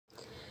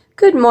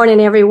Good morning,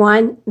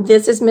 everyone.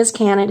 This is Miss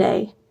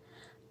Canaday.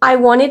 I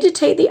wanted to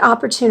take the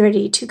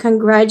opportunity to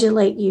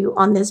congratulate you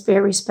on this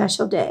very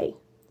special day.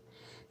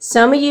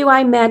 Some of you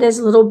I met as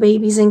little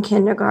babies in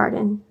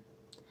kindergarten.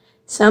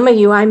 Some of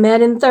you I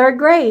met in 3rd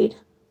grade.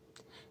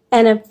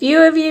 And a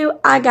few of you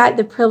I got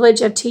the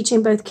privilege of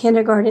teaching both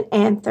kindergarten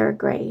and 3rd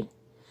grade.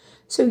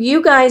 So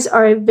you guys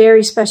are a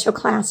very special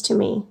class to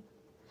me.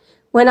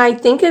 When I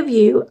think of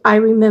you, I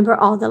remember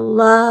all the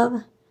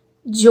love,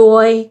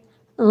 joy,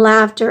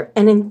 laughter,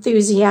 and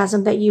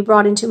enthusiasm that you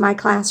brought into my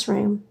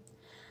classroom.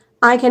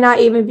 I cannot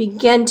even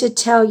begin to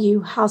tell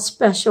you how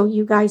special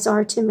you guys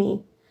are to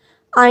me.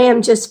 I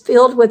am just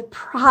filled with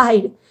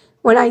pride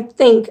when I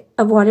think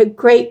of what a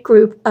great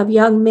group of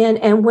young men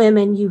and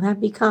women you have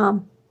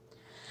become.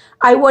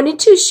 I wanted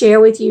to share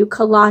with you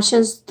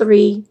Colossians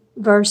 3,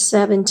 verse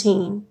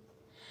 17.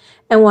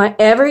 And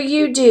whatever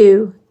you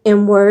do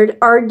in word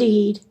or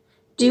deed,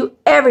 do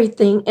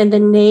everything in the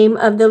name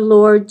of the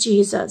Lord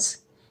Jesus,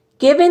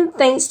 giving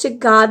thanks to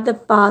God the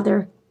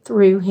Father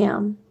through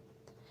him.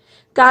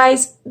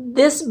 Guys,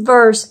 this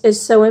verse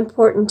is so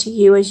important to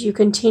you as you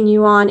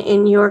continue on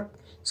in your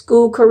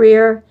school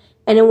career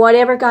and in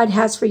whatever God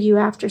has for you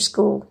after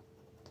school.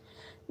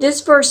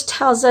 This verse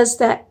tells us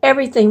that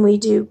everything we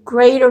do,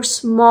 great or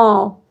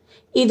small,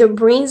 either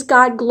brings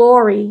God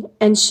glory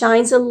and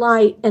shines a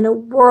light in a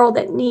world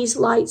that needs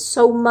light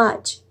so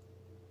much,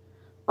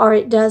 or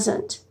it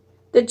doesn't.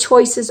 The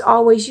choice is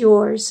always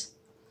yours.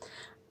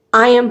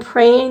 I am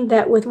praying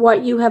that with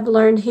what you have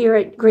learned here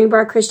at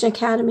Greenbrier Christian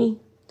Academy,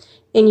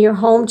 in your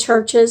home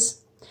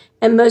churches,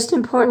 and most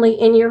importantly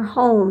in your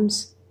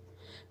homes,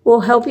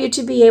 will help you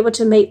to be able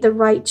to make the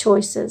right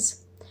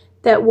choices.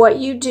 That what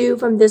you do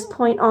from this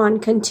point on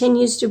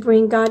continues to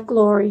bring God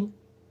glory.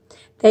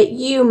 That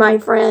you, my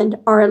friend,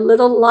 are a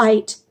little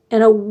light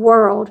in a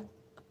world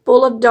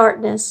full of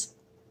darkness.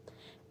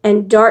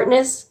 And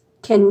darkness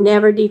can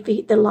never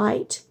defeat the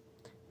light.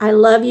 I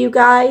love you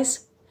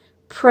guys,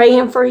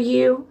 praying for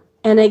you,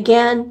 and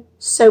again,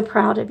 so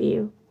proud of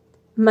you.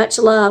 Much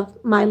love,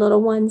 my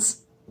little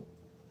ones.